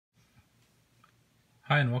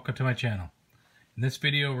Hi and welcome to my channel. In this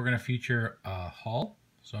video we're going to feature a haul.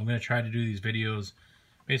 So I'm going to try to do these videos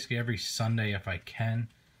basically every Sunday if I can.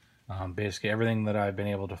 Basically everything that I've been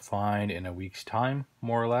able to find in a week's time,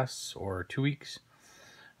 more or less, or 2 weeks.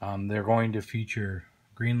 They're going to feature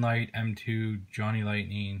Greenlight, M2, Johnny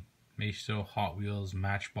Lightning, Maisto, Hot Wheels,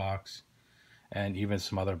 Matchbox, and even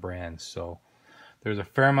some other brands. So there's a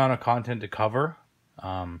fair amount of content to cover.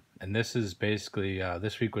 And this is basically,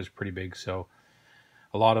 this week was pretty big, so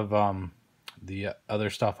a lot of the other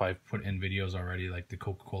stuff I've put in videos already, like the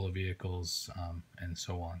Coca-Cola vehicles and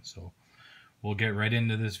so on. So we'll get right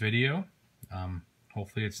into this video.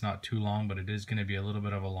 Hopefully it's not too long, but it is going to be a little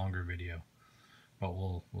bit of a longer video. But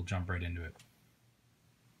we'll jump right into it.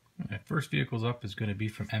 My first vehicles up is going to be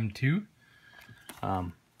from M2.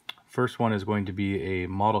 First one is going to be a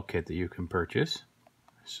model kit that you can purchase.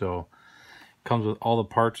 So it comes with all the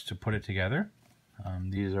parts to put it together.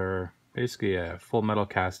 These are basically a full metal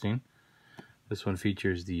casting. This one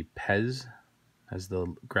features the PEZ as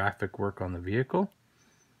the graphic work on the vehicle,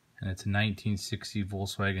 and it's a 1960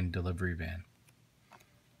 Volkswagen delivery van.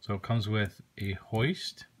 So it comes with a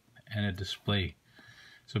hoist and a display.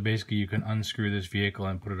 So basically you can unscrew this vehicle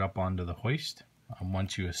and put it up onto the hoist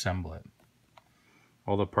once you assemble it.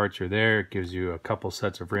 All the parts are there. It gives you a couple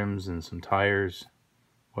sets of rims and some tires,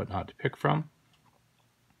 whatnot to pick from.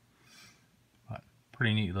 But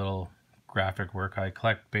pretty neat little graphic work. I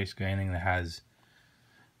collect basically anything that has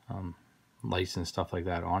lights and stuff like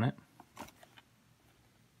that on it.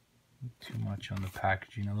 Too much on the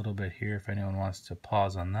packaging, a little bit here if anyone wants to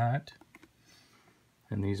pause on that.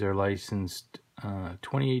 And these are licensed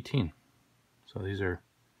 2018, so these are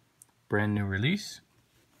brand new release.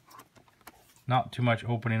 Not too much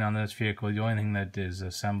opening on this vehicle. The only thing that is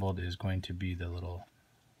assembled is going to be the little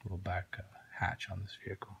back hatch on this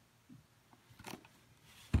vehicle.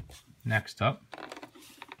 Next up,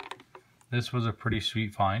 this was a pretty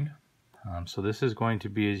sweet find. So this is going to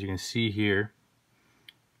be, as you can see here,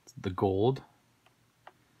 the gold.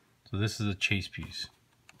 So this is a chase piece.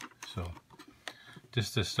 So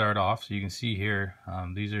just to start off, so you can see here,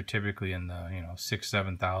 these are typically in the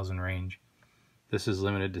 6,000–7,000 range. This is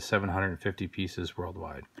limited to 750 pieces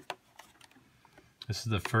worldwide. This is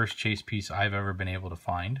the first chase piece I've ever been able to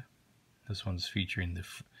find. This one's featuring the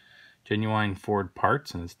genuine Ford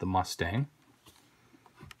parts, and it's the Mustang.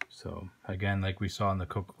 So again, like we saw in the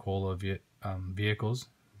Coca-Cola vehicles,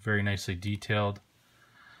 very nicely detailed.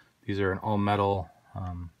 These are an all metal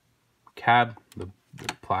cab, the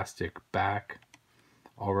plastic back,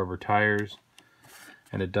 all rubber tires,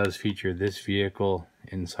 and it does feature this vehicle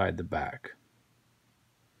inside the back.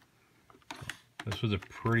 This was a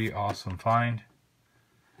pretty awesome find.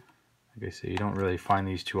 Like I say, you don't really find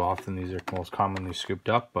these too often. These are most commonly scooped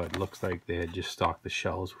up, but it looks like they had just stocked the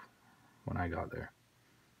shelves when I got there.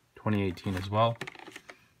 2018 as well.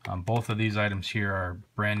 Both of these items here are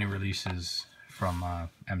brand new releases from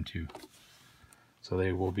M2. So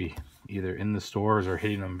they will be either in the stores or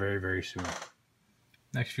hitting them very, very soon.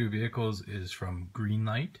 Next few vehicles is from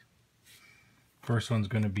Greenlight. First one's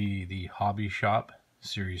going to be the Hobby Shop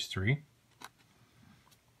Series 3.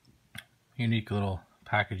 Unique little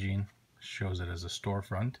packaging. Shows it as a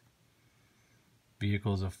storefront.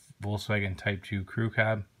 Vehicles of Volkswagen Type 2 crew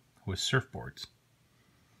cab with surfboards.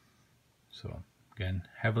 So again,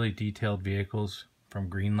 heavily detailed vehicles from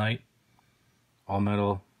Greenlight. All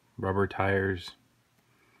metal, rubber tires.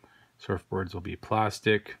 Surfboards will be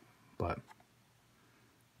plastic, but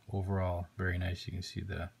overall very nice. You can see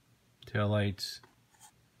the tail lights,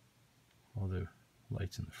 all the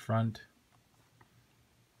lights in the front,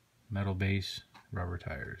 metal base, rubber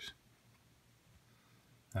tires.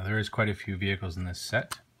 Now there is quite a few vehicles in this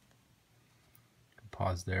set. You can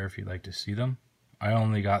pause there if you'd like to see them. I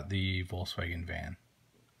only got the Volkswagen van.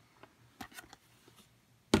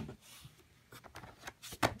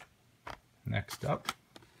 Next up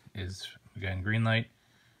is, again, Greenlight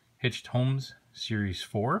Hitched Homes Series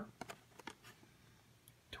 4.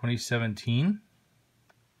 2017.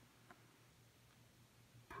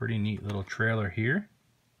 Pretty neat little trailer here.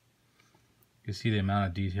 You can see the amount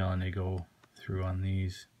of detailing they go through on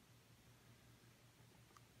these.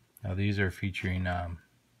 Now these are featuring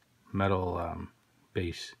metal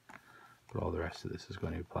base, but all the rest of this is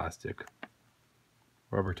going to be plastic.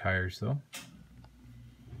 Rubber tires though.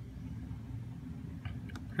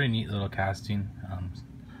 Pretty neat little casting.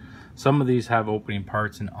 Some of these have opening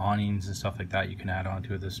parts and awnings and stuff like that you can add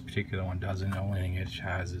onto it. This particular one doesn't. The only thing it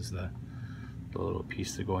has is the little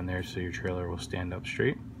piece to go in there so your trailer will stand up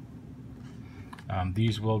straight.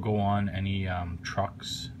 These will go on any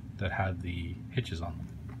trucks that have the hitches on them,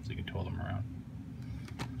 so you can tow them around.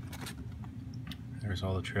 There's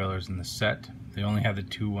all the trailers in the set. They only had the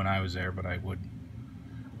 2 when I was there, but I would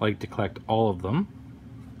like to collect all of them.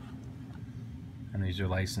 And these are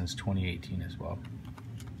licensed 2018 as well.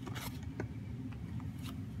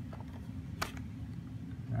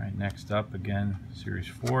 Alright, next up again, Series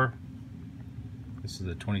 4. This is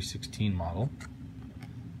a 2016 model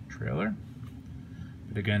trailer.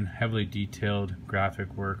 But again, heavily detailed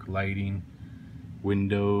graphic work, lighting,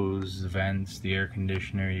 windows, vents, the air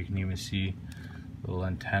conditioner. You can even see a little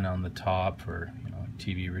antenna on the top for, you know,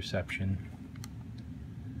 TV reception.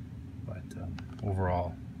 But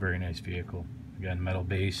overall, very nice vehicle. Again, metal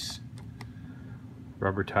base,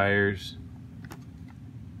 rubber tires,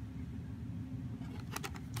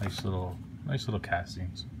 nice little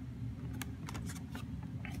castings.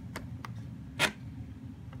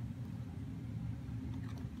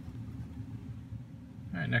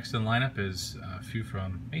 Alright, next in the lineup is a few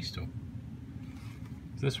from Maisto.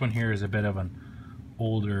 This one here is a bit of an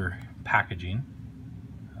older packaging,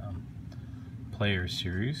 Players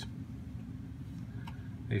series.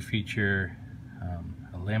 They feature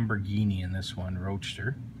a Lamborghini in this one,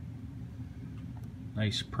 Roadster.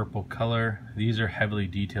 Nice purple color. These are heavily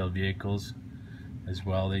detailed vehicles as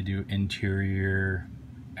well. They do interior,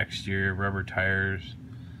 exterior, rubber tires,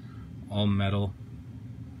 all metal.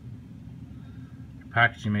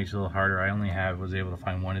 Packaging makes it a little harder. I only was able to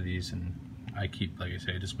find one of these, and I keep, like I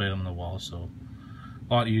say, I display them on the wall, so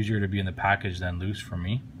a lot easier to be in the package than loose for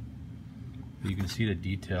me. But you can see the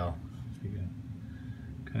detail. So you can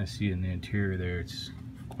kind of see in the interior there. It's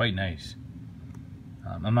quite nice.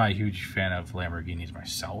 I'm not a huge fan of Lamborghinis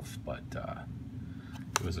myself, but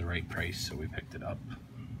it was the right price, so we picked it up.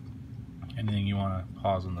 Anything you want to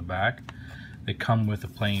pause on the back, they come with a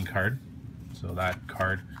playing card. So that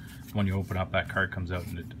card, when you open up, that card comes out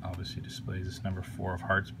and it obviously displays this number 4 of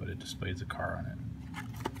hearts, but it displays the car on it.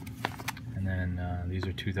 And then these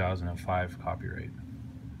are 2005 copyright.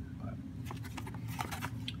 But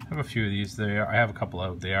I have a few of these. I have a couple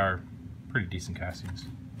out. They are pretty decent castings.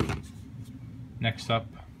 Next up,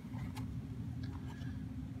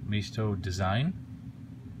 Maisto Design.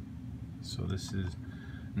 So this is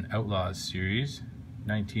an Outlaws series,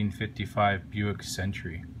 1955 Buick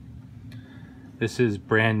Century. This is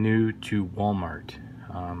brand new to Walmart.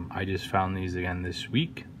 I just found these again this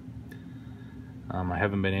week. I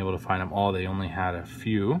haven't been able to find them all. They only had a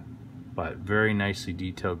few, but very nicely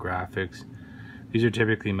detailed graphics. These are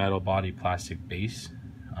typically metal body, plastic base.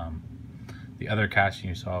 The other casting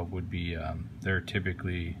you saw would be, they're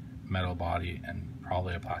typically metal body and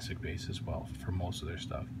probably a plastic base as well for most of their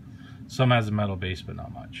stuff. Some has a metal base, but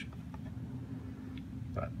not much.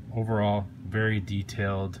 But overall, very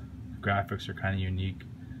detailed. Graphics are kind of unique.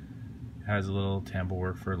 It has a little tambo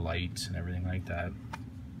work for lights and everything like that.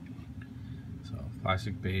 So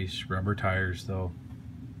plastic base, rubber tires though.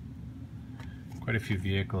 Quite a few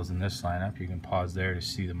vehicles in this lineup. You can pause there to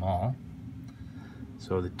see them all.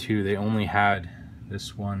 So the 2, they only had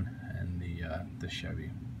this one and the Chevy.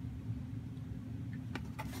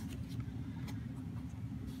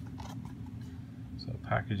 So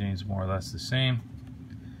packaging is more or less the same.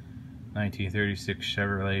 1936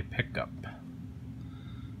 Chevrolet pickup.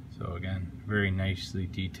 So again, very nicely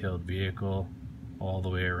detailed vehicle all the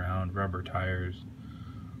way around. Rubber tires,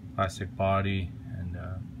 plastic body, and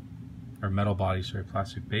or metal body, sorry,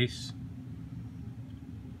 plastic base.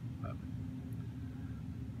 But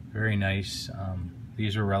very nice.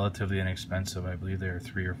 These are relatively inexpensive. I believe they're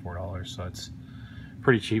 $3 or $4, so it's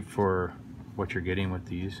pretty cheap for what you're getting with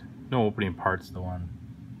these. No opening parts though on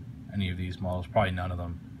any of these models. Probably none of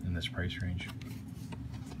them in this price range.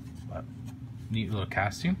 But neat little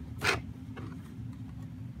casting.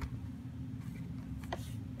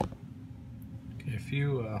 Okay, a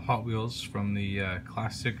few Hot Wheels from the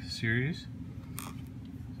Classic series.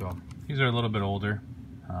 So these are a little bit older.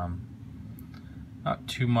 Not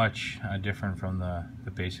too much different from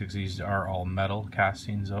the basics. These are all metal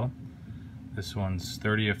castings though. This one's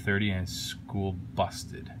 30 of 30 and school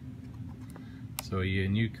busted. So a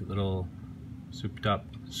unique little souped up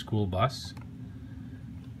school bus.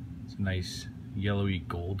 It's a nice yellowy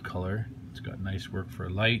gold color. It's got nice work for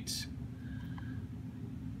lights.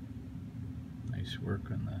 Nice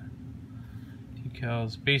work on the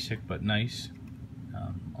decals. Basic but nice.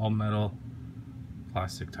 All metal,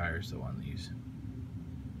 plastic tires though on these.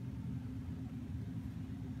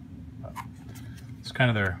 But it's kind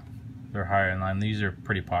of their higher in line. These are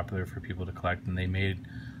pretty popular for people to collect, and they made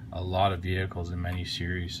a lot of vehicles in many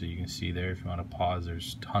series. So you can see there, if you want to pause,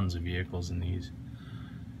 there's tons of vehicles in these.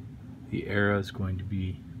 The era is going to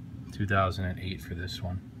be 2008 for this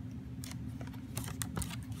one.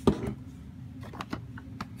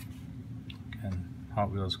 Again, Hot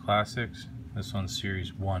Wheels Classics. This one's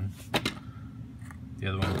Series 1. The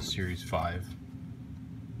other one is Series 5.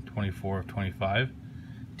 24 of 25.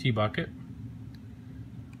 T-bucket.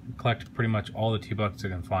 Collect pretty much all the T-buckets I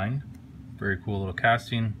can find. Very cool little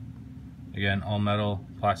casting. Again, all metal,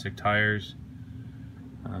 plastic tires.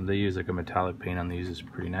 They use like a metallic paint on these. It's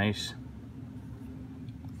pretty nice.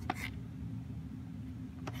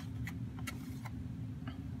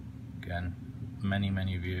 Again,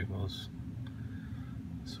 many vehicles.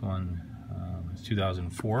 This one is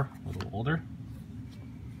 2004, a little older.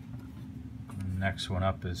 And the next one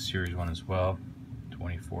up is Series 1 as well.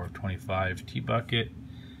 24 of 25 T-bucket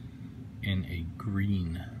in a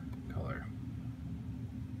green color.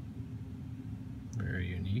 Very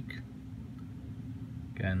unique.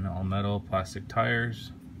 Again, all metal, plastic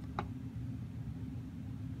tires.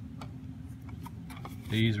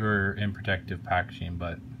 These were in protective packaging,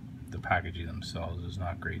 but the packaging themselves is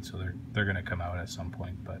not great, so they're going to come out at some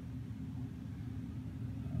point. But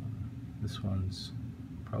this one's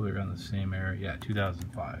probably around the same era. Yeah,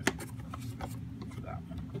 2005 for that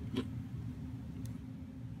one.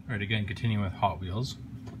 All right, again, continuing with Hot Wheels.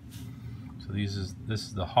 So this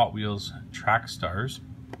is the Hot Wheels Track Stars,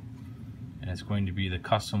 and it's going to be the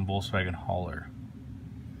custom Volkswagen hauler.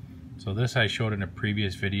 So this I showed in a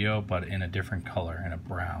previous video, but in a different color, in a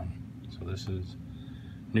brown. So this is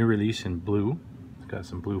new release in blue. It's got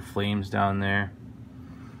some blue flames down there.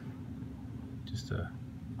 Just a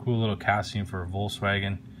cool little casting for a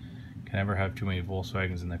Volkswagen. Can never have too many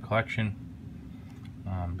Volkswagens in the collection.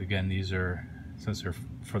 Again, these are, since they're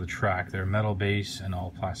for the track, they're metal base and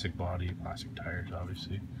all plastic body, plastic tires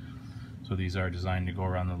obviously. So these are designed to go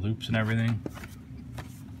around the loops and everything.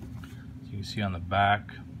 So you can see on the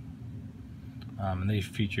back, and they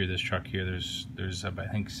feature this truck here. There's I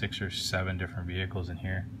think 6 or 7 different vehicles in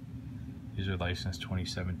here. These are licensed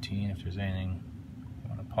 2017. If there's anything you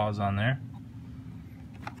want to pause on there,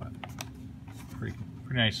 but pretty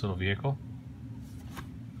nice little vehicle.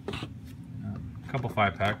 A couple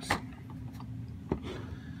 5-packs.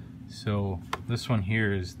 So this one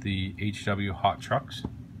here is the HW Hot Trucks.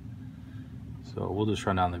 So we'll just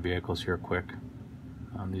run down the vehicles here quick.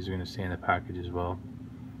 These are going to stay in the package as well.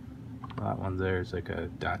 That one there is like a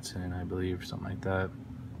Datsun, I believe, or something like that.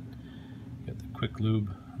 Got the quick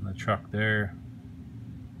lube on the truck there.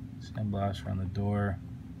 Sandblaster on the door.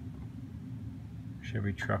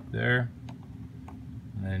 Chevy truck there.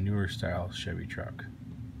 And then a newer style Chevy truck.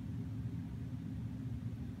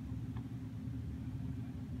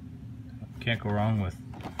 Can't go wrong with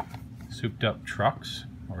souped up trucks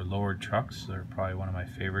or lowered trucks. They're probably one of my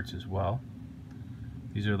favorites as well.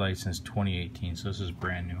 These are licensed 2018, so this is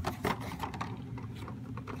brand new.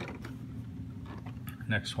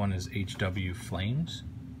 Next one is HW Flames.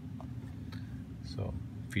 So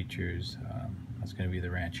features, that's going to be the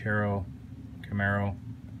Ranchero, Camaro.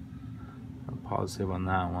 I'm positive on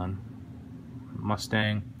that one.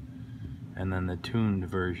 Mustang, and then the tuned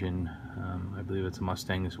version, I believe it's a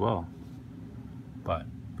Mustang as well. But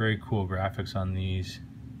very cool graphics on these.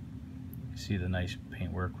 You see the nice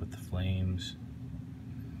paintwork with the flames.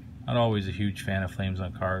 Not always a huge fan of flames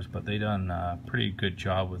on cars, but they done a pretty good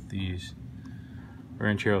job with these.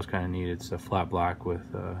 Ranchero's kind of neat. It's a flat black with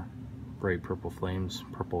bright purple flames,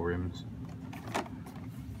 purple rims.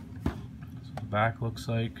 So the back looks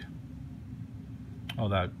like, oh,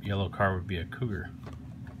 that yellow car would be a Cougar.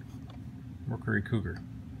 Mercury Cougar.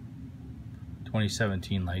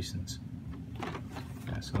 2017 license.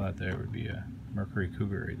 Yeah, so that there would be a Mercury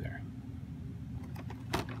Cougar right there.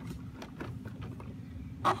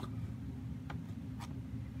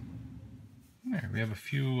 There, we have a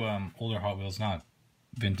few older Hot Wheels, not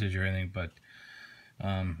vintage or anything, but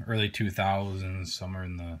early 2000s. Some are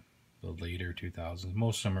in the later 2000s.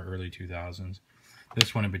 Most of them are early 2000s.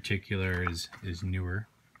 This one in particular is newer.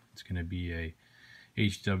 It's going to be a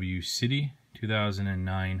HW City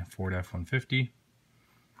 2009 Ford F-150.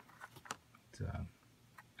 It's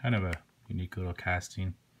kind of a unique little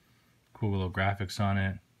casting. Cool little graphics on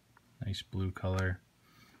it. Nice blue color.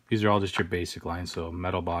 These are all just your basic line, so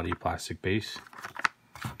metal body, plastic base.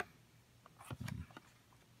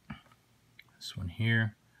 This one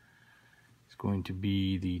here is going to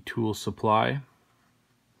be the Tool Supply.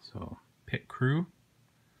 So Pit Crew.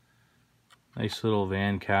 Nice little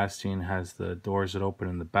van casting. Has the doors that open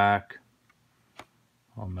in the back.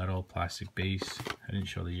 All metal, plastic base. I didn't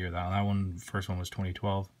show the year that one. First one was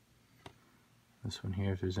 2012. This one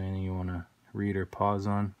here, if there's anything you want to read or pause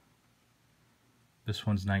on. This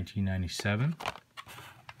one's 1997.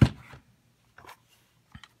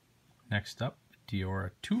 Next up,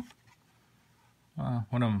 Diora 2.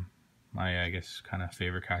 One of my, I guess, kind of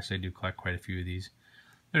favorite casts. I do collect quite a few of these.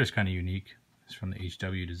 They're just kind of unique. It's from the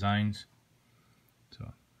HW Designs.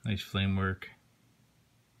 So, nice flame work.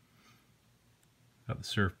 Got the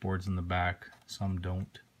surfboards in the back. Some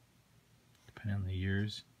don't, depending on the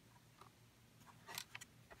years.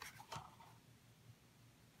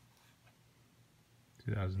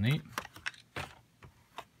 (2008).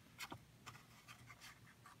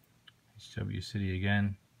 HW City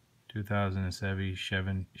again. 2007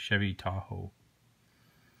 Chevy Tahoe.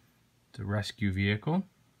 It's a rescue vehicle.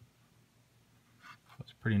 So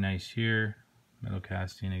it's pretty nice here. Metal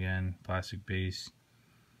casting again, plastic base.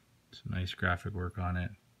 Some nice graphic work on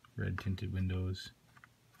it. Red tinted windows.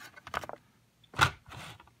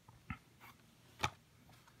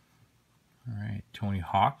 Alright, Tony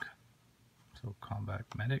Hawk. So combat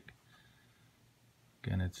medic.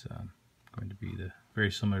 Again, it's going to be the very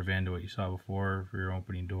similar van to what you saw before. Rear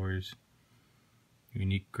opening doors.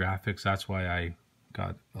 Unique graphics. That's why I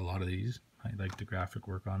got a lot of these. I like the graphic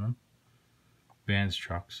work on them. Vans,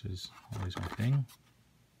 trucks is always my thing.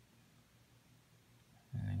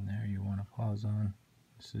 Anything there you want to pause on?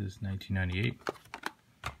 This is 1998.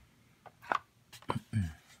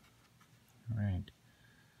 Alright.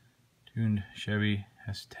 Tuned Chevy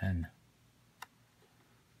S10.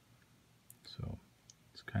 So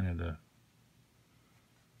it's kind of the,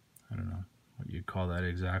 I don't know what you'd call that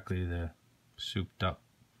exactly, the souped up,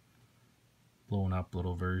 blown up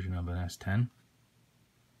little version of an S10.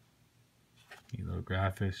 Neat little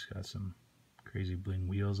graphics, got some crazy bling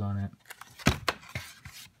wheels on it.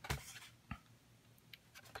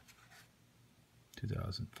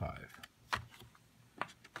 (2005).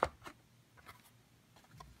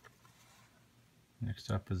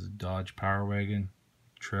 Next up is a Dodge Power Wagon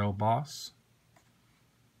Trail Boss.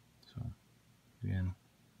 So again,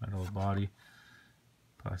 metal body,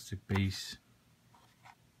 plastic base,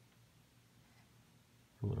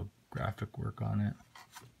 a little graphic work on it.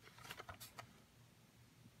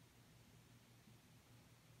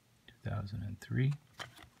 2003.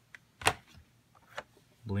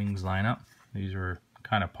 Blings lineup. These were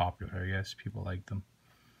kind of popular, I guess. People liked them.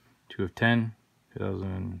 2 of 10.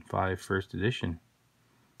 2005 first edition.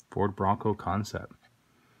 Ford Bronco concept.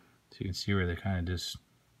 So you can see where they kind of just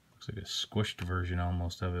looks like a squished version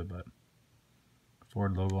almost of it, but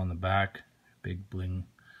Ford logo on the back, big bling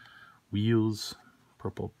wheels,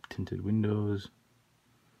 purple tinted windows.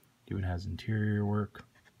 Even has interior work.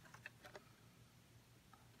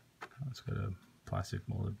 It's got a plastic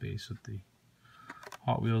molded base with the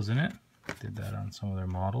Hot Wheels in it. Did that on some of their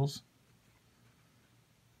models.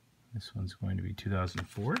 This one's going to be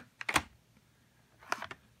 2004.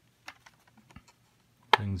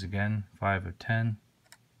 Things again, 5 of 10.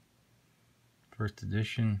 First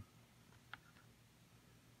edition.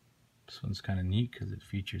 This one's kind of neat because it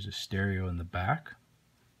features a stereo in the back.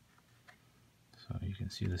 So you can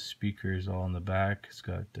see the speakers all in the back. It's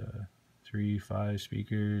got 3, 5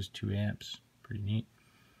 speakers, 2 amps. Pretty neat.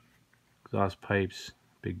 Exhaust pipes,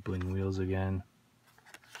 big bling wheels again.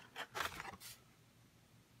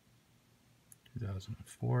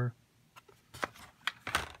 2004.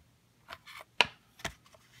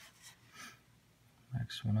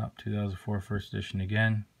 Next one up, 2004 first edition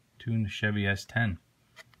again. Tuned Chevy S10.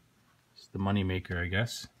 It's the money maker, I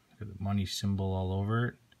guess. Got the money symbol all over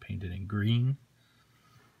it, painted in green.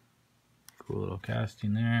 Cool little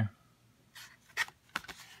casting there.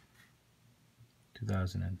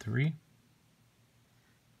 2003.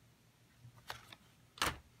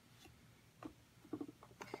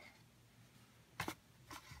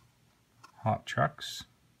 Hot Trucks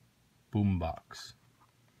Boombox.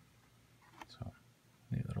 So,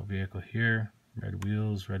 neat little vehicle here. Red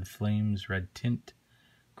wheels, red flames, red tint,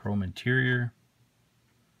 chrome interior.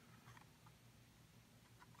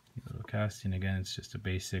 Neat little casting. Again, it's just a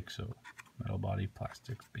basic, so metal body,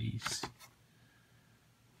 plastic base.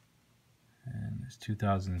 And it's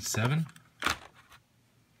 2007.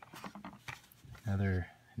 Another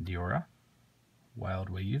Diora Wild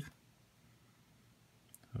Wave.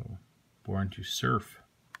 So, Born to Surf.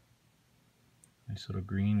 Nice little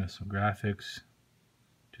green with some graphics.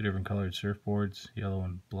 2 different colored surfboards, yellow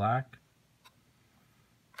and black.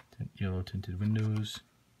 Yellow tinted windows.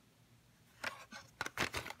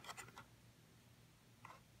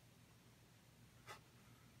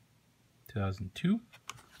 (2002).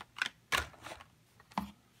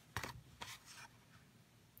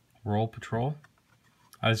 Roll Patrol.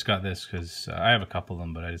 I just got this because I have a couple of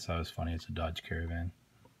them, but I just thought it was funny. It's a Dodge Caravan.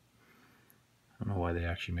 I don't know why they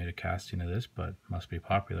actually made a casting of this, but must be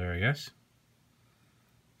popular, I guess.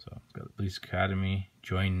 So it's got the Police Academy,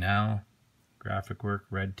 Join Now, graphic work,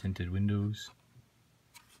 red tinted windows.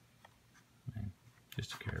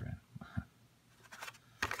 just a Caravan.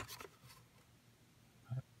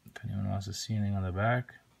 If anyone wants to see anything on the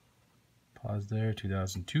back, pause there.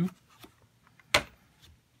 2002.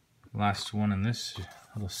 Last one in this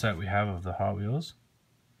little set we have of the Hot Wheels.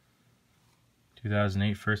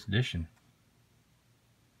 2008 first edition.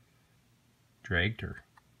 Dragster.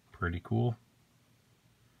 Pretty cool.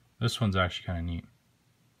 This one's actually kind of neat.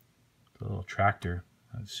 It's a little tractor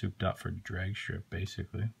that's souped up for drag strip,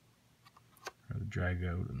 basically. Or the drag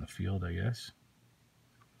out in the field, I guess.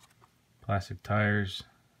 Plastic tires,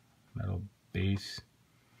 metal base.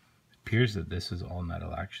 It appears that this is all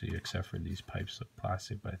metal actually, except for these pipes of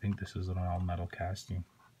plastic, but I think this is an all metal casting.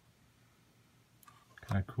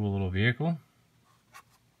 Kind of cool little vehicle.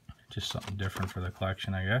 Just something different for the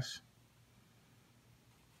collection, I guess.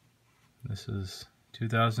 This is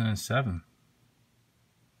 2007.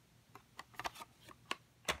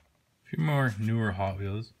 A few more newer Hot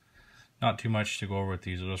Wheels. Not too much to go over with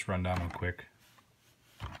these. I'll just run down them quick.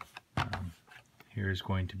 Here's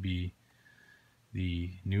going to be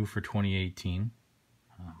the new for 2018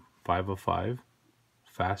 505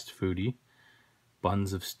 Fast Foodie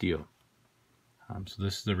Buns of Steel. So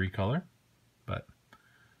this is the recolor, but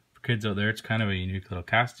for kids out there, it's kind of a unique little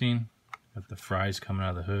casting. Got the fries coming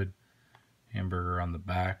out of the hood, hamburger on the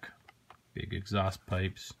back, big exhaust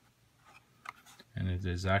pipes, and it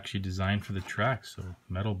is actually designed for the track. So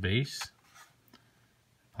metal base,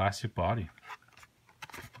 plastic body.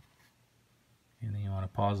 And then you want to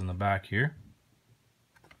pause in the back here.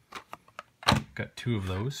 Got two of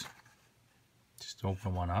those. Just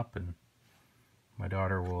open one up, and my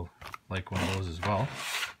daughter will like one of those as well.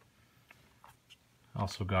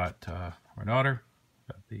 Also got our daughter.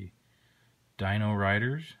 Got the Dino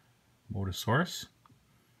Riders Motosaurus.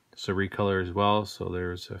 It's a recolor as well, so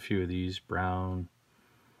there's a few of these brown,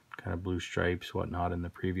 kind of blue stripes, whatnot in the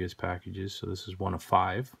previous packages. So this is one of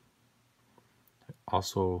 5.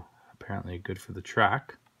 Also apparently good for the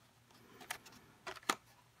track.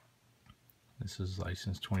 This is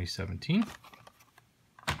licensed 2017.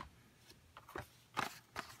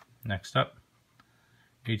 Next up,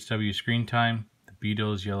 HW Screen Time, the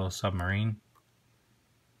Beatles Yellow Submarine.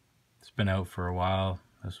 It's been out for a while.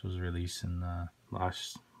 This was released in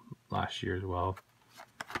last year as well.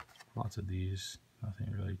 Lots of these,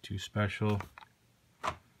 nothing really too special.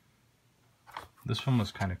 This one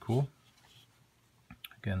was kind of cool.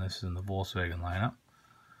 Again, this is in the Volkswagen lineup.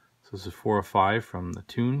 So this is 4 of 5 from the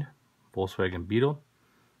tuned Volkswagen Beetle.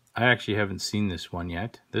 I actually haven't seen this one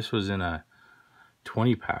yet. This was in a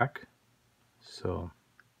 20 pack. So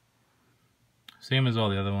same as all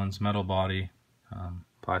the other ones, metal body,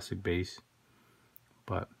 plastic base,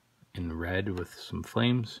 but in red with some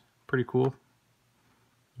flames. Pretty cool.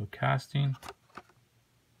 No casting.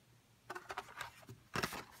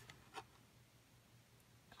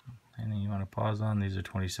 Anything you want to pause on? These are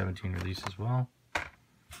 2017 release as well.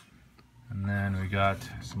 And then we got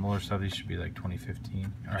some older stuff. These should be like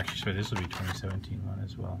 2015. Or actually, sorry, this will be 2017 one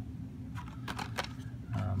as well.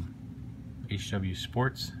 HW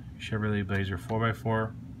Sports Chevrolet Blazer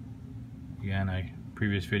 4x4. Again,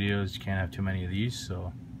 previous videos, you can't have too many of these,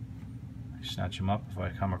 so I snatch them up if I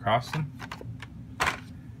come across them.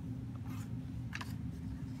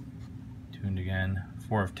 Tuned again,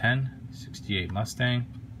 4 of 10, 68 Mustang.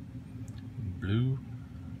 Blue.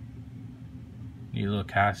 Neat little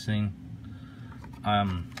casting.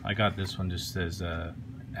 I got this one just as an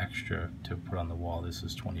extra to put on the wall. This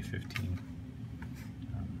is 2015.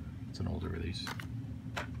 It's an older release.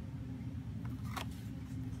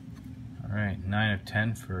 Alright, 9 of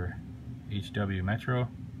 10 for HW Metro.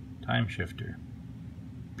 Time Shifter.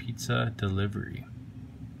 Pizza Delivery.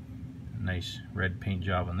 Nice red paint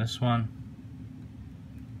job on this one.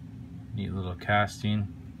 Neat little casting.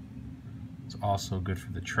 It's also good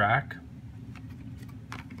for the track.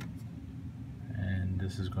 And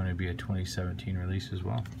this is going to be a 2017 release as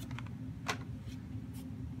well.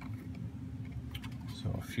 So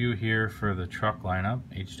a few here for the truck lineup.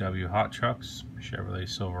 HW Hot Trucks, Chevrolet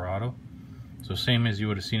Silverado. So same as you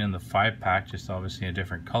would have seen in the 5-pack, just obviously a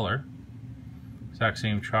different color. Exact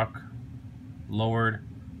same truck, lowered.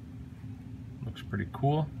 Looks pretty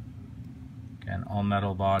cool. Again, all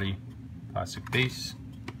metal body, plastic base.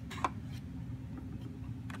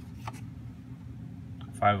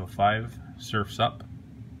 5 of 5, Surfs Up,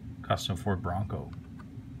 custom Ford Bronco.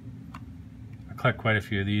 I collect quite a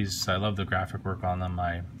few of these. I love the graphic work on them.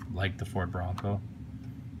 I like the Ford Bronco.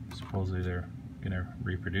 Supposedly they're going to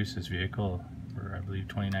reproduce this vehicle for, I believe,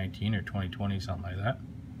 2019 or 2020, something like that.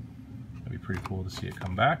 That'd be pretty cool to see it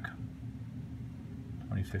come back.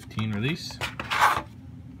 2015 release.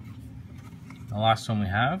 The last one we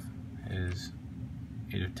have is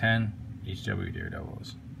 8 of 10, HW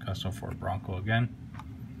Daredevils. Custom Ford Bronco again.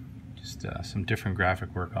 Just some different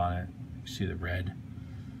graphic work on it. You see the red,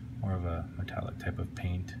 more of a metallic type of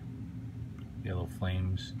paint. Yellow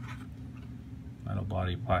flames. Metal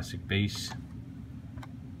body, plastic base.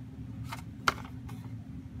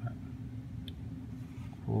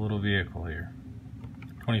 Cool little vehicle here.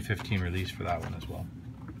 2015 release for that one as well.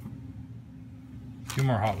 A few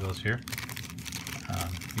more Hot Wheels here.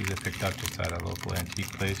 These I picked up just at a local antique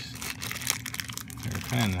place. They're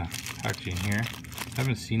kind of in the packaging here. I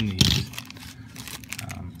haven't seen these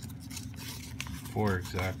before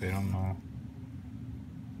exactly. I don't know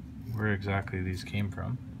where exactly these came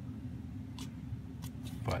from.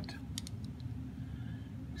 But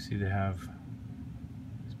you see they have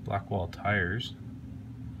these black wall tires.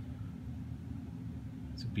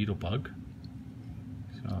 It's a beetle bug.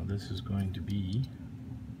 So this is going to be,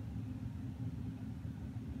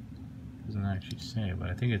 doesn't actually say, but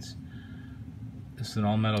I think this is an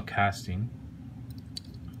all metal casting.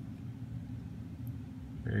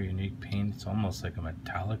 Very unique paint. It's almost like a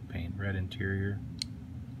metallic paint, red interior.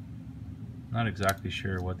 Not exactly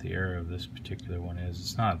sure what the era of this particular one is.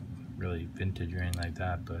 It's not really vintage or anything like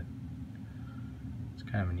that, but it's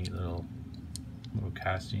kind of a neat little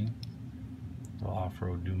casting. Little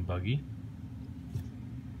off-road dune buggy.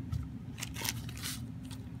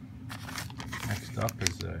 Next up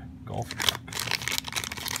is a golf truck.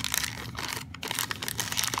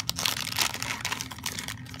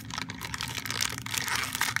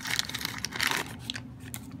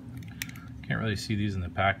 Can't really see these in the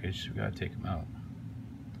package, so we gotta take them out.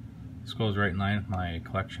 This goes right in line with my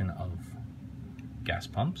collection of gas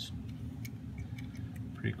pumps.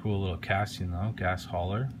 Pretty cool little casting though, gas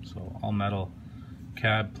hauler. So all metal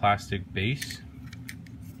cab, plastic base.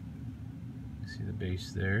 See the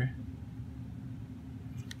base there.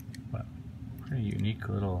 But pretty unique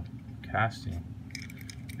little casting.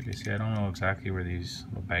 Like I say, I don't know exactly where these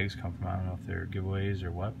little bags come from. I don't know if they're giveaways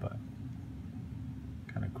or what, but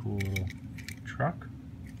kind of cool little truck.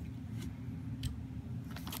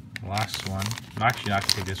 The last one, I'm actually not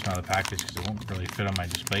going to take this one out of the package because it won't really fit on my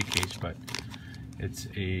display case, but it's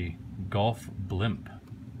a golf blimp.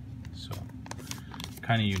 So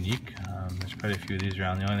kind of unique. There's quite a few of these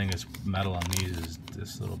around. The only thing that's metal on these is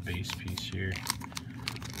this little base piece here.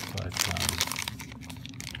 But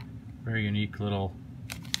very unique little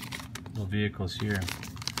vehicles here.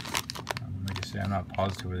 Like I say, I'm not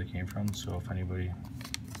positive where they came from, so if anybody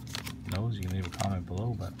knows, you can leave a comment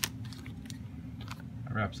below. But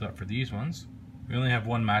that wraps it up for these ones. We only have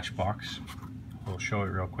one matchbox. We'll show it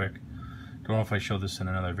real quick. Don't know if I showed this in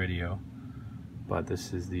another video, but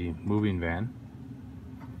this is the moving van.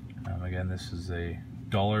 Again, this is a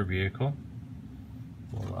dollar vehicle.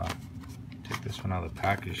 We'll take this one out of the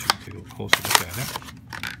package and take a closer look at it.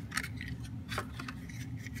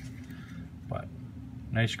 But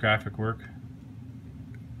nice graphic work.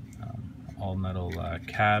 All metal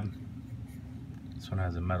cab. This one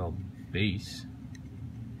has a metal base,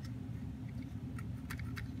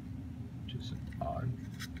 which is odd.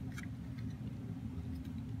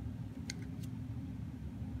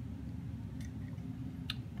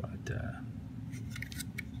 But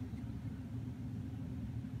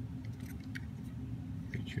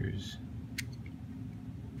features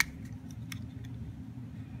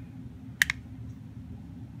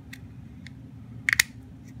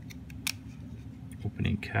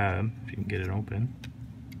opening cab, if you can get it open,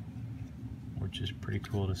 which is pretty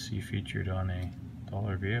cool to see featured on a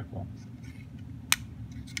dollar vehicle.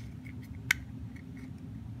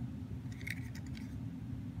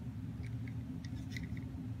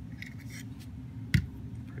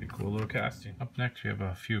 Pretty cool little casting. Up next we have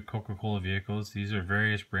a few Coca-Cola vehicles. These are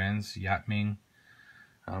various brands, Yatming.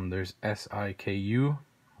 There's SIKU,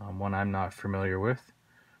 one I'm not familiar with.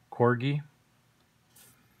 Corgi.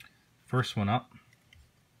 First one up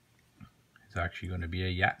is actually going to be a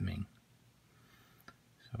Yatming.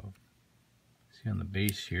 So, see on the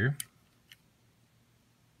base here,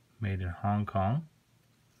 made in Hong Kong.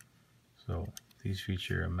 So these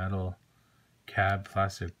feature a metal cab,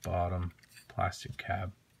 plastic bottom, plastic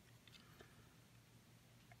cab.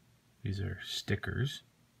 These are stickers.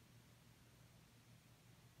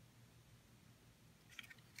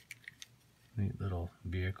 Neat little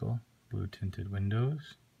vehicle, blue tinted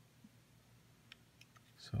windows.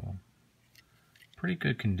 So pretty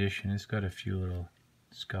good condition. It's got a few little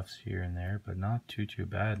scuffs here and there, but not too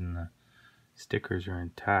bad, and the stickers are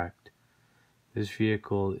intact. This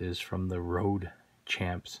vehicle is from the Road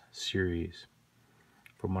Champs series.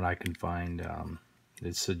 From what I can find,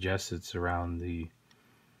 it suggests it's around the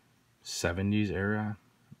 70s era.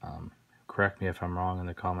 correct me if I'm wrong in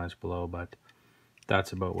the comments below, but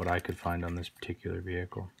that's about what I could find on this particular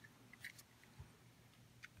vehicle.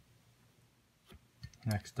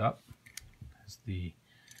 Next up is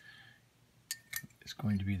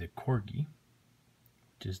going to be the Corgi,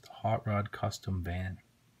 which is the hot rod custom van.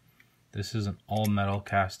 This is an all metal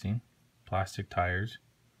casting, plastic tires,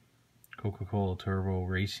 Coca-Cola Turbo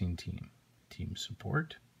Racing team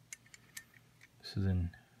support. This is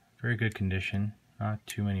in very good condition, not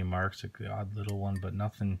too many marks, like the odd little one, but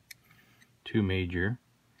nothing too major.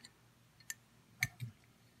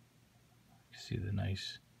 You see the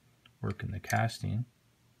nice work in the casting.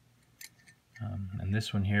 And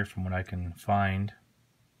this one here, from what I can find,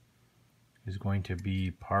 is going to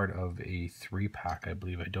be part of a 3-pack, I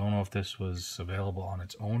believe. I don't know if this was available on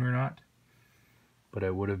its own or not, but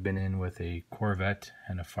it would have been in with a Corvette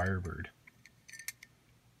and a Firebird.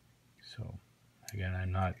 So again,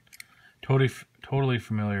 I'm not totally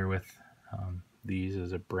familiar with these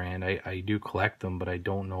as a brand. I do collect them, but I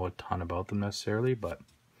don't know a ton about them necessarily, but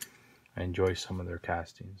I enjoy some of their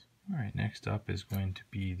castings. Alright, next up is going to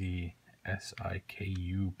be the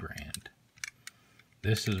SIKU brand.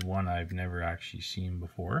 This is one I've never actually seen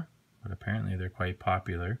before, but apparently they're quite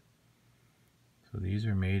popular. So these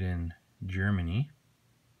are made in Germany.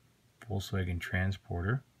 Volkswagen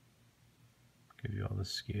Transporter. Give you all the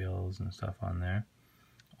scales and stuff on there.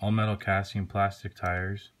 All metal casting, plastic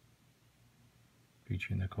tires.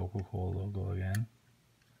 Featuring the Coca-Cola logo again.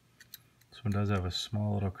 This one does have a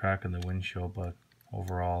small little crack in the windshield, but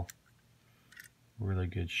overall really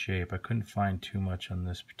good shape. I couldn't find too much on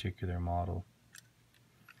this particular model.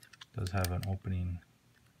 It does have an opening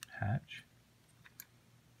hatch.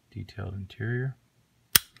 Detailed interior.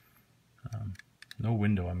 No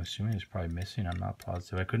window. I'm assuming it's probably missing. I'm not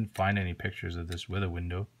positive. I couldn't find any pictures of this with a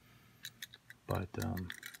window. But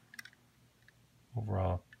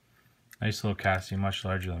overall, nice little casting, much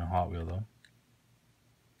larger than a Hot Wheel though.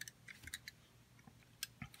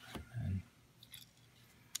 And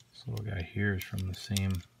this little guy here is from the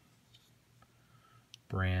same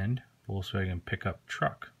brand, Volkswagen pickup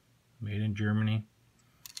truck, made in Germany,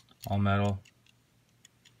 all metal.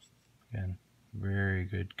 Again, very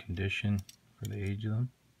good condition for the age of them.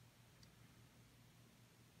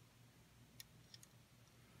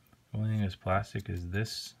 The only thing that's plastic is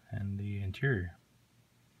this and the interior.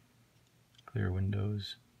 Clear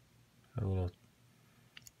windows, got a little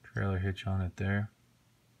trailer hitch on it there.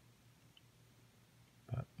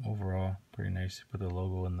 But overall, pretty nice to put the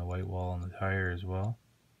logo in the white wall on the tire as well.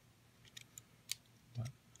 But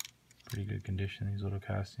pretty good condition, these little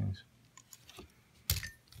castings.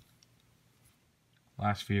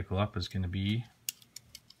 Last vehicle up is going to be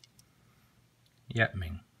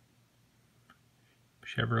Yetming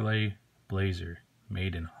Chevrolet Blazer,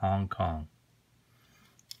 made in Hong Kong.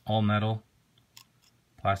 All metal,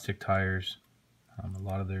 plastic tires. A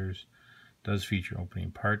lot of theirs does feature opening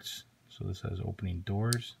parts, so this has opening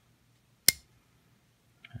doors.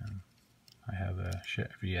 I have a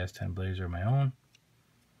Chevy S10 Blazer of my own,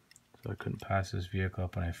 so I couldn't pass this vehicle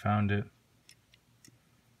up when I found it.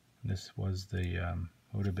 This was the,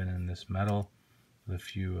 would have been in this metal with a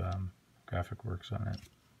few graphic works on it.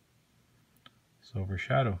 Silver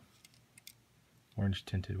shadow, orange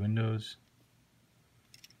tinted windows.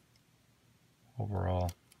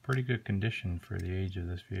 Overall, pretty good condition for the age of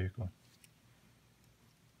this vehicle.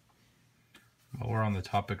 While we're on the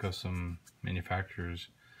topic of some manufacturers,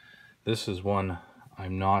 this is one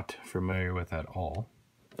I'm not familiar with at all,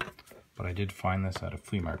 but I did find this at a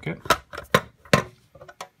flea market.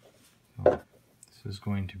 This is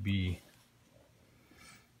going to be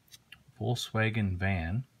Volkswagen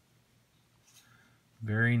van,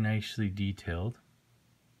 very nicely detailed.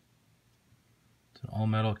 It's an all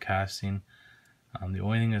metal casting. The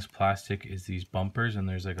only thing that's plastic is these bumpers, and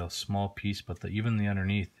there's like a small piece, but even the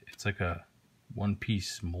underneath, it's like a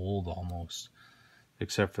one-piece mold almost,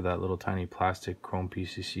 except for that little tiny plastic chrome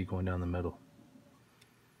piece you see going down the middle.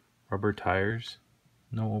 Rubber tires,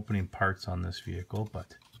 no opening parts on this vehicle,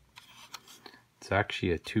 but it's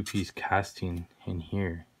actually a two-piece casting in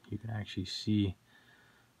here. You can actually see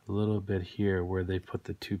a little bit here where they put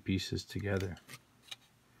the two pieces together.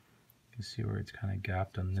 You can see where it's kind of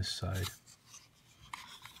gapped on this side.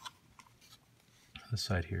 This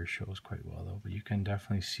side here shows quite well though, but you can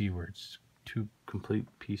definitely see where it's two complete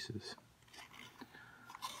pieces.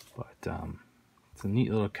 But it's a neat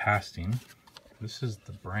little casting. This is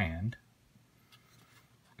the brand.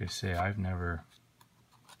 Like I say, I've never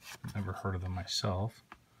heard of them myself.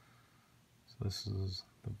 So this is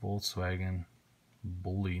the Volkswagen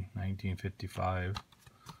Bully 1955.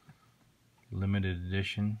 limited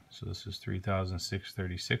edition. So this is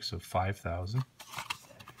 3,636 of 5,000.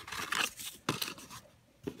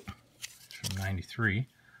 It's from 93. I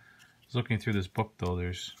was looking through this book though,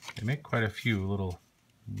 they make quite a few little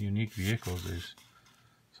unique vehicles. There's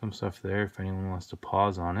some stuff there if anyone wants to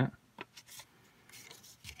pause on it.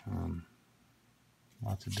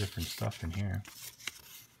 Lots of different stuff in here.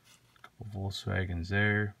 A couple Volkswagens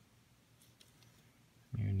there.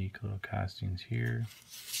 Unique little castings here.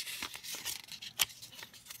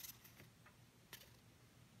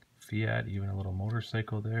 Fiat, even a little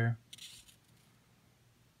motorcycle there.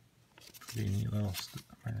 Pretty neat little,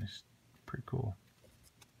 pretty cool.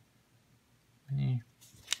 Mini.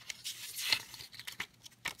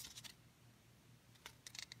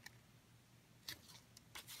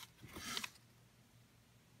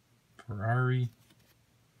 Ferrari.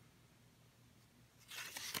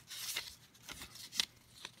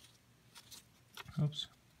 Oops.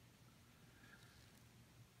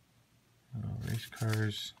 Race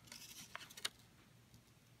cars.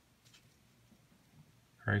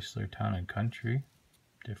 Chrysler Town and Country.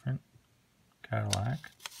 Different. Cadillac.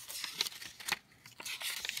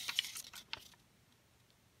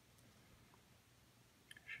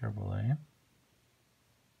 Chevrolet.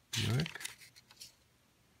 Buick.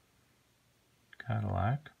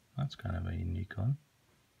 Cadillac. That's kind of a unique one.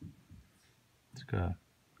 It's like a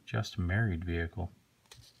just married vehicle.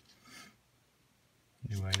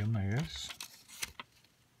 New item, I guess.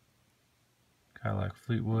 Cadillac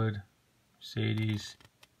Fleetwood, Mercedes,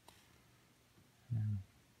 and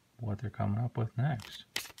what they're coming up with next.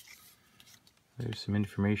 There's some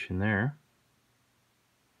information there.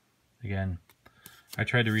 Again, I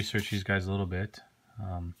tried to research these guys a little bit.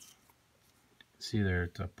 See,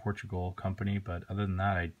 it's a Portugal company, but other than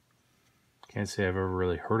that, I can't say I've ever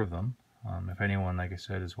really heard of them. If anyone, like I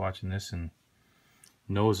said, is watching this and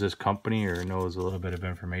knows this company or knows a little bit of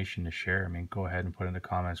information to share, I mean, go ahead and put in the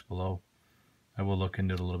comments below. I will look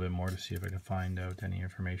into it a little bit more to see if I can find out any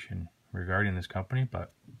information regarding this company,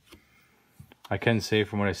 but I can say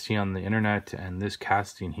from what I see on the internet and this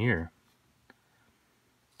casting here,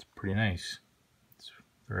 it's pretty nice. It's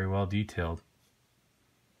very well detailed.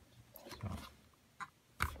 So.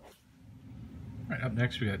 Right, up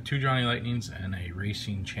next we got two Johnny Lightnings and a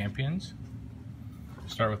Racing Champions. We'll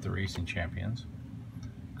start with the Racing Champions.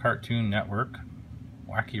 Cartoon Network,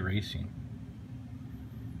 Wacky Racing.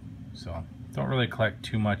 So, don't really collect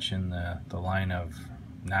too much in the line of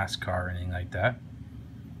NASCAR or anything like that.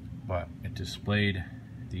 But it displayed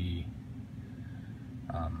the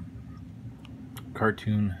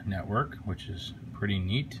Cartoon Network, which is pretty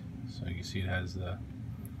neat. So you can see it has the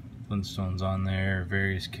Flintstones on there,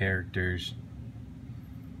 various characters.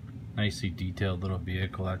 Nicely detailed little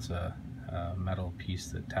vehicle. That's a metal piece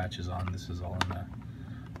that attaches on. This is all in a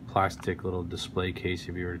plastic little display case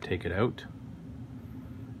if you were to take it out.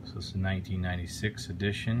 So this is 1996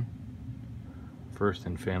 edition. First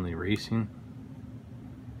in Family Racing.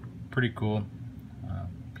 Pretty cool.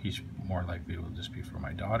 Piece more likely will just be for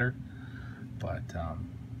my daughter, but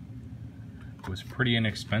it was pretty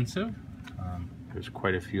inexpensive. There's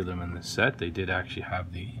quite a few of them in the set. They did actually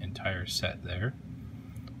have the entire set there.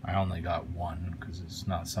 I only got one because it's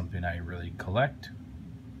not something I really collect,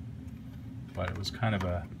 but it was kind of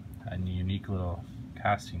a unique little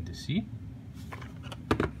casting to see.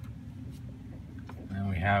 And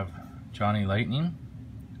we have Johnny Lightning,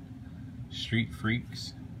 Street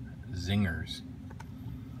Freaks, Zingers.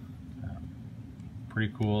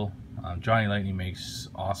 Pretty cool. Johnny Lightning makes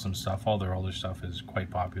awesome stuff. All their older stuff is quite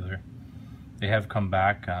popular. They have come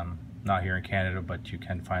back, not here in Canada, but you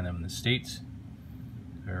can find them in the States.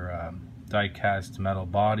 They're die-cast metal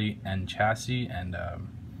body and chassis, and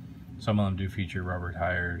some of them do feature rubber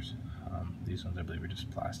tires. These ones I believe are just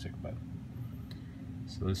plastic. But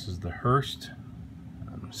so this is the Hearst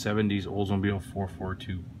 70s Oldsmobile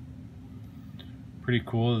 442. Pretty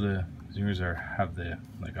cool. The Zingers have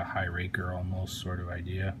like a high raker almost sort of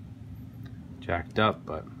idea, jacked up,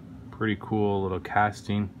 but pretty cool little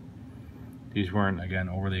casting. These weren't, again,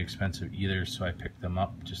 overly expensive either, so I picked them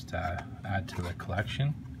up just to add to the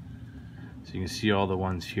collection. So you can see all the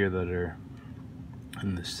ones here that are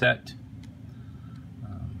in the set.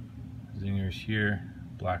 Zingers here,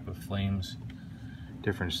 black with flames,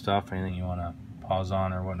 different stuff, anything you want to pause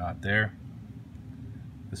on or whatnot there.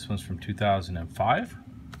 This one's from 2005.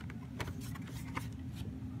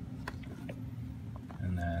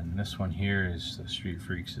 And then this one here is the Street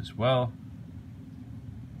Freaks as well.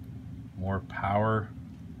 More power.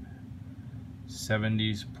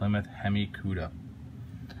 70s Plymouth Hemi Cuda.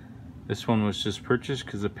 This one was just purchased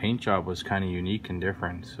because the paint job was kind of unique and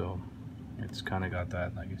different, so It's kind of got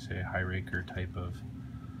that, like I say, high raker type of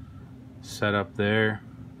setup there,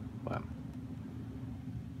 but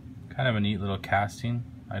kind of a neat little casting.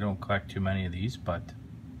 I don't collect too many of these, but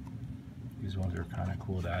these ones are kind of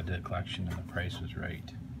cool to add to the collection, and the price was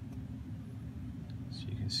right. So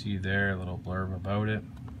you can see there a little blurb about it.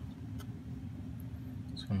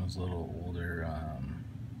 This one was a little older,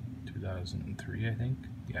 2003 I think.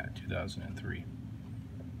 Yeah, 2003.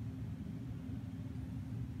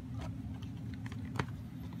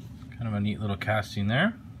 Kind of a neat little casting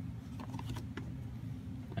there.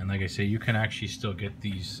 And like I say, you can actually still get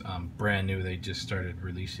these brand new. They just started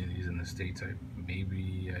releasing these in the States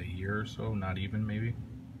maybe a year or so, not even maybe.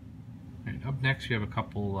 And up next we have a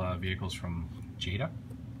couple vehicles from Jada.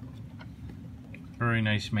 Very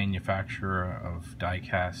nice manufacturer of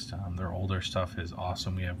diecast. Their older stuff is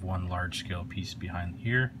awesome. We have one large scale piece behind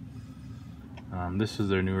here. This is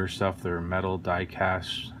their newer stuff, their metal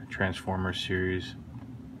diecast Transformer series.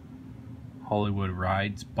 Hollywood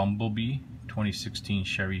Rides Bumblebee 2016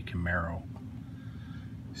 Chevy Camaro.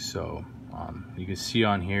 So you can see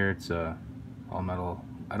on here it's all metal.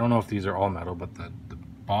 I don't know if these are all metal, but the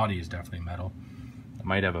body is definitely metal. It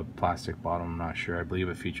might have a plastic bottom, I'm not sure. I believe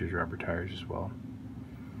it features rubber tires as well.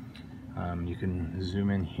 You can zoom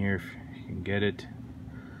in here if you can get it.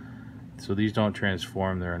 So these don't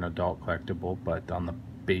transform, they're an adult collectible, but on the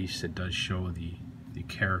base it does show the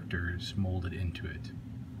characters molded into it.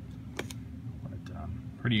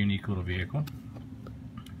 Pretty unique little vehicle.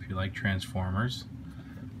 If you like Transformers,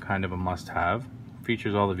 kind of a must-have.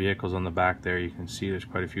 Features all the vehicles on the back there. You can see there's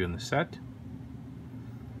quite a few in the set.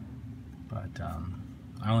 But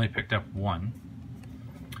I only picked up one.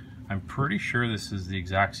 I'm pretty sure this is the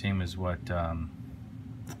exact same as what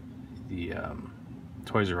the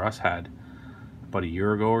Toys R Us had about a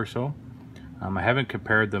year ago or so. I haven't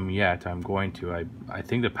compared them yet. I'm going to. I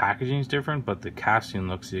think the packaging is different, but the casting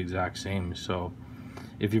looks the exact same. So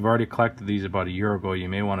if you've already collected these about a year ago, you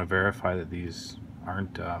may want to verify that these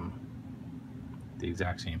aren't the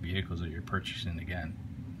exact same vehicles that you're purchasing again.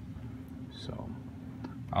 So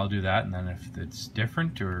I'll do that, and then if it's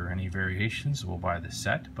different or any variations, we'll buy the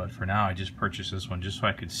set. But for now, I just purchased this one just so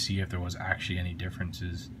I could see if there was actually any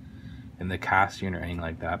differences in the casting or anything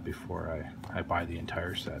like that before I buy the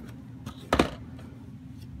entire set.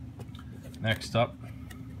 Next up,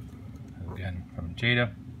 again from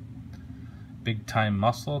Jada, Big Time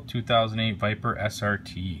Muscle 2008 Viper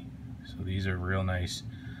SRT. So these are real nice,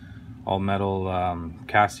 all metal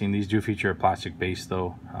casting. These do feature a plastic base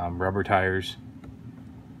though, rubber tires,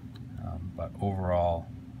 but overall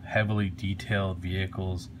heavily detailed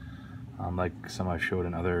vehicles, like some I've showed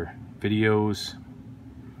in other videos.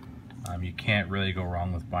 You can't really go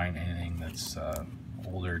wrong with buying anything that's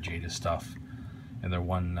older Jada stuff. And they're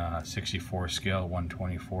 1/64 scale,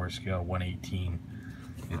 1/24 scale, 1/18.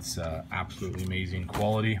 It's absolutely amazing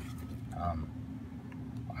quality.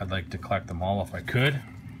 I'd like to collect them all if I could.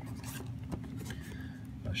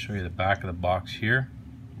 I'll show you the back of the box here.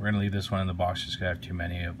 We're going to leave this one in the box just because I have too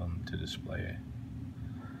many of them to display.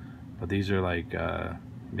 But these are like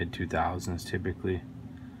mid-2000s typically.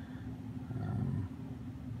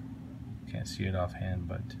 Can't see it offhand,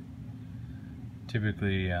 but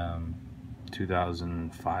typically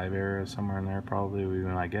 2005 era, somewhere in there probably, would be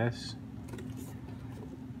my guess.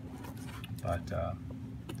 But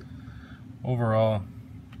overall,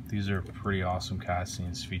 these are pretty awesome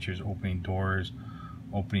castings. Features opening doors,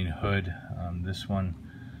 opening hood. This one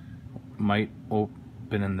might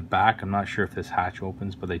open in the back. I'm not sure if this hatch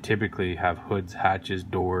opens, but they typically have hoods, hatches,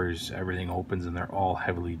 doors, everything opens, and they're all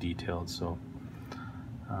heavily detailed. So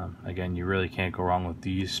again, you really can't go wrong with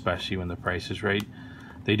these, especially when the price is right.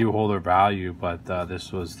 They do hold their value, but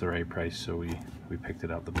this was the right price, so we picked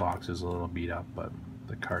it up. The box is a little beat up, but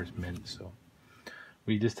the car's mint. So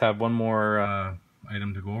we just have one more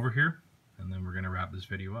item to go over here, and then we're going to wrap this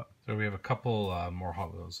video up. So we have a couple more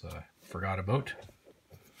Hot Wheels I forgot about.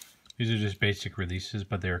 These are just basic releases,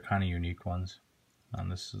 but they're kind of unique ones.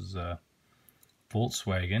 This is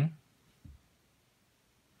Volkswagen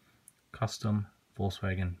custom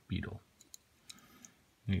Volkswagen Beetle.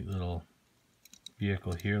 Neat little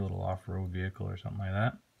vehicle here, a little off-road vehicle or something like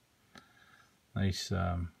that. Nice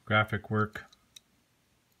graphic work.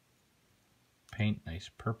 Paint, nice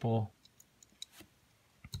purple.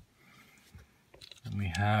 And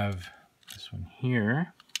we have this one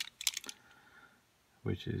here,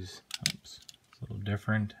 which is, oops, it's a little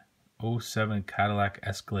different. 07 Cadillac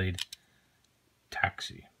Escalade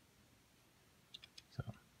Taxi. So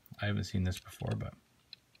I haven't seen this before, but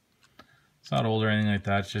it's not old or anything like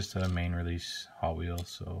that. It's just a main release Hot Wheels,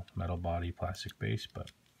 so metal body, plastic base,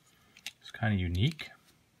 but it's kind of unique.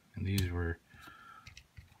 And these were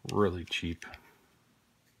really cheap.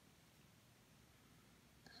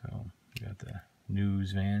 So we got the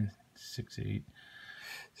news van, 68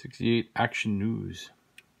 Action News.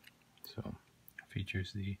 So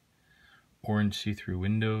features the orange see-through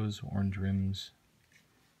windows, orange rims,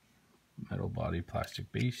 metal body,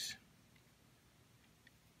 plastic base.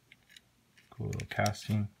 Cool little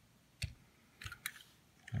casting.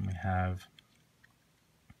 And we have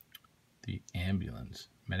the ambulance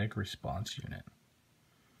medic response unit.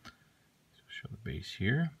 So show the base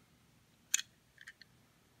here.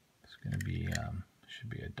 It's going to be should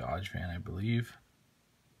be a Dodge van, I believe.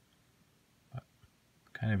 But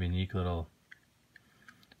kind of a unique little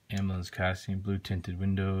ambulance casting, blue tinted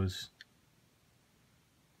windows.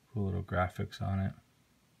 Cool little graphics on it.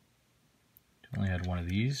 Only had one of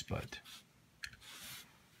these, but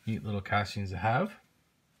neat little castings to have.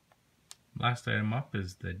 Last item up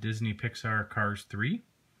is the Disney Pixar Cars 3.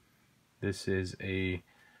 This is a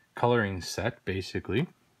coloring set, basically.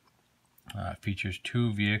 Features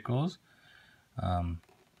 2 vehicles.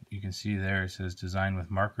 You can see there it says designed with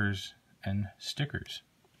markers and stickers.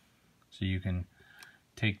 So you can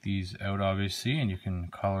take these out, obviously, and you can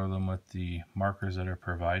color them with the markers that are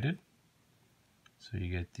provided. So you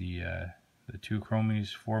get the 2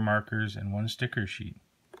 chromies, 4 markers, and 1 sticker sheet.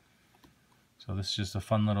 So this is just a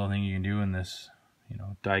fun little thing you can do in this,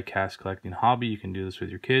 die cast collecting hobby. You can do this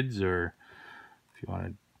with your kids, or if you want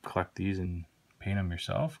to collect these and paint them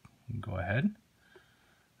yourself, you can go ahead.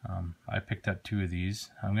 I picked up 2 of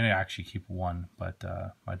these. I'm going to actually keep 1, but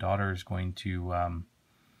my daughter is going to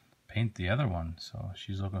paint the other one, so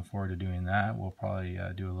she's looking forward to doing that. We'll probably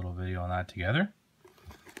do a little video on that together.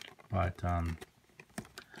 But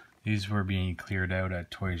these were being cleared out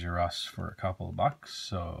at Toys R Us for a couple of bucks,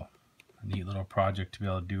 so a neat little project to be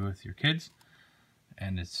able to do with your kids,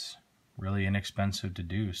 and it's really inexpensive to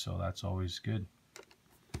do, so that's always good.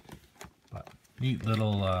 But neat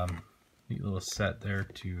little set there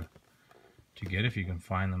to get if you can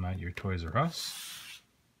find them at your Toys R Us.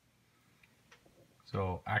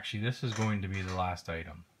 So actually this is going to be the last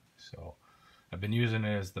item. So I've been using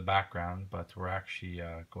it as the background, but we're actually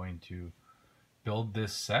going to build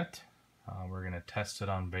this set. We're going to test it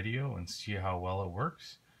on video and see how well it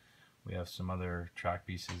works. We have some other track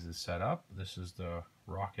pieces to set up. This is the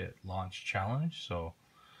rocket launch challenge, so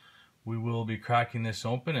we will be cracking this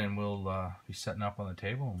open and we'll be setting up on the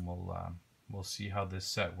table, and we'll see how this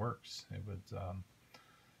set works. It would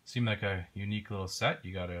seem like a unique little set.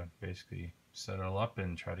 You got to basically set it all up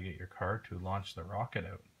and try to get your car to launch the rocket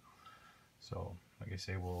out. So like I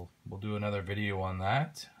say, we'll do another video on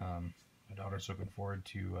that. My daughter's looking forward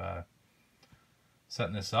to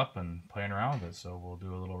setting this up and playing around with it, so we'll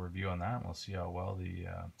do a little review on that and we'll see how well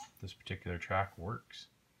this particular track works.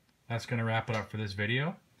 That's going to wrap it up for this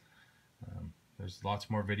video. There's lots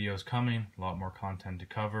more videos coming, a lot more content to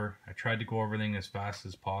cover. I tried to go over everything as fast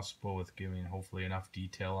as possible with giving hopefully enough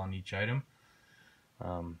detail on each item.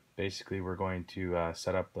 Basically we're going to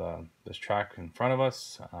set up this track in front of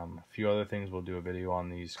us. A few other things, we'll do a video on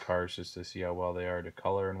these cars just to see how well they are to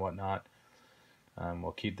color and whatnot.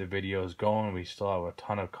 We'll keep the videos going. We still have a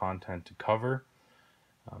ton of content to cover.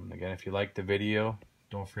 Again, if you like the video,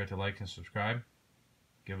 don't forget to like and subscribe.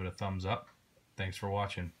 Give it a thumbs up. Thanks for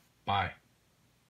watching. Bye.